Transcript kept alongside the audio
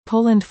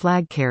Poland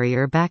flag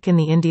carrier back in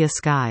the India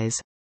skies.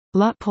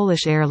 LOT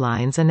Polish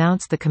Airlines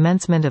announced the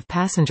commencement of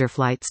passenger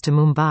flights to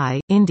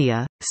Mumbai,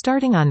 India,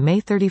 starting on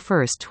May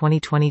 31,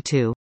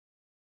 2022.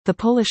 The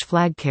Polish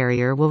flag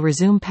carrier will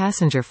resume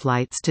passenger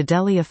flights to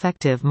Delhi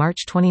effective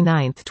March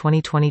 29,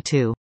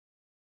 2022.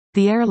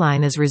 The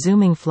airline is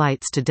resuming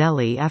flights to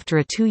Delhi after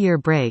a 2-year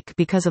break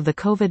because of the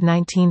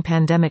COVID-19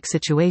 pandemic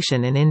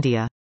situation in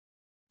India.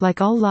 Like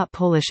all LOT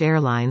Polish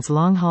Airlines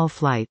long-haul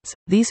flights,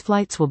 these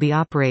flights will be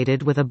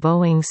operated with a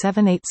Boeing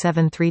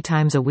 787 3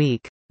 times a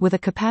week, with a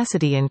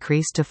capacity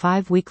increase to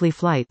 5 weekly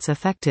flights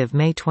effective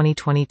May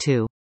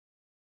 2022.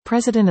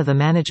 President of the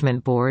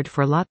Management Board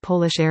for LOT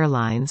Polish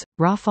Airlines,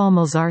 Rafał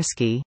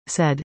Milczarski,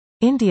 said,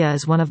 "India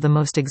is one of the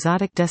most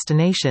exotic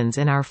destinations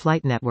in our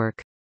flight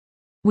network.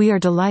 We are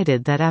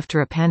delighted that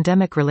after a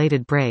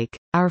pandemic-related break,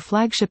 our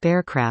flagship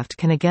aircraft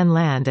can again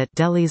land at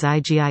Delhi's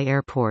IGI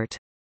airport.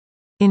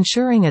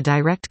 Ensuring a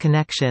direct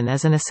connection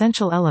is an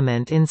essential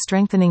element in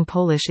strengthening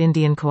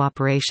Polish-Indian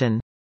cooperation.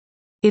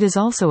 It is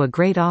also a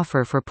great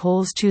offer for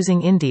Poles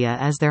choosing India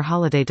as their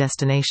holiday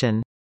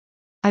destination.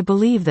 I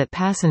believe that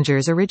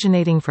passengers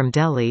originating from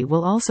Delhi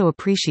will also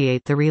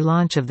appreciate the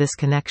relaunch of this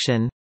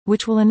connection,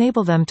 which will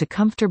enable them to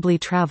comfortably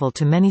travel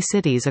to many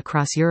cities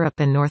across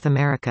Europe and North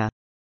America.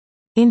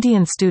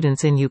 Indian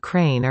students in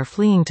Ukraine are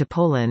fleeing to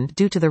Poland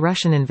due to the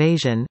Russian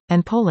invasion,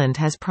 and Poland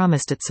has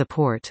promised its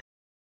support.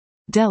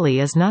 Delhi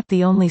is not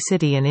the only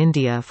city in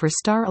India for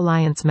Star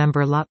Alliance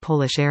member LOT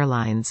Polish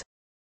Airlines.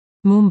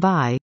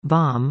 Mumbai,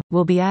 BOM,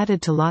 will be added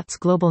to LOT's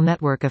global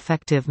network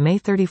effective May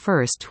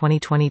 31,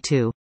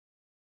 2022.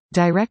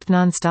 Direct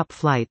non-stop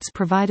flights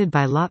provided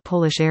by LOT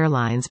Polish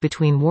Airlines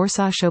between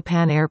Warsaw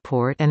Chopin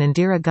Airport and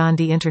Indira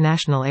Gandhi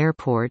International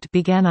Airport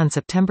began on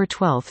September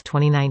 12,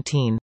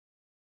 2019.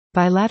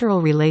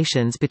 Bilateral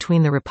relations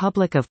between the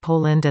Republic of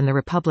Poland and the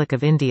Republic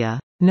of India,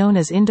 known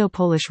as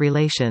Indo-Polish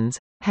relations,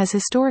 has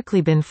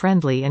historically been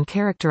friendly and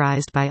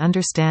characterized by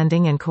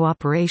understanding and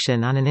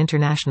cooperation on an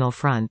international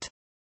front.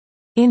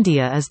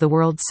 India is the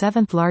world's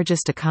 7th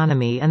largest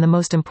economy and the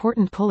most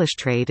important Polish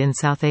trade in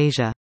South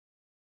Asia.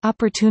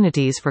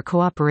 Opportunities for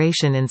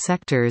cooperation in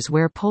sectors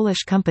where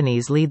Polish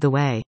companies lead the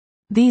way.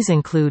 These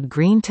include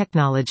green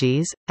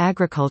technologies,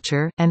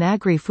 agriculture, and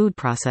agri-food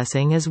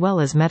processing as well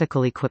as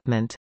medical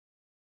equipment.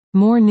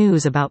 More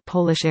news about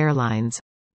Polish Airlines.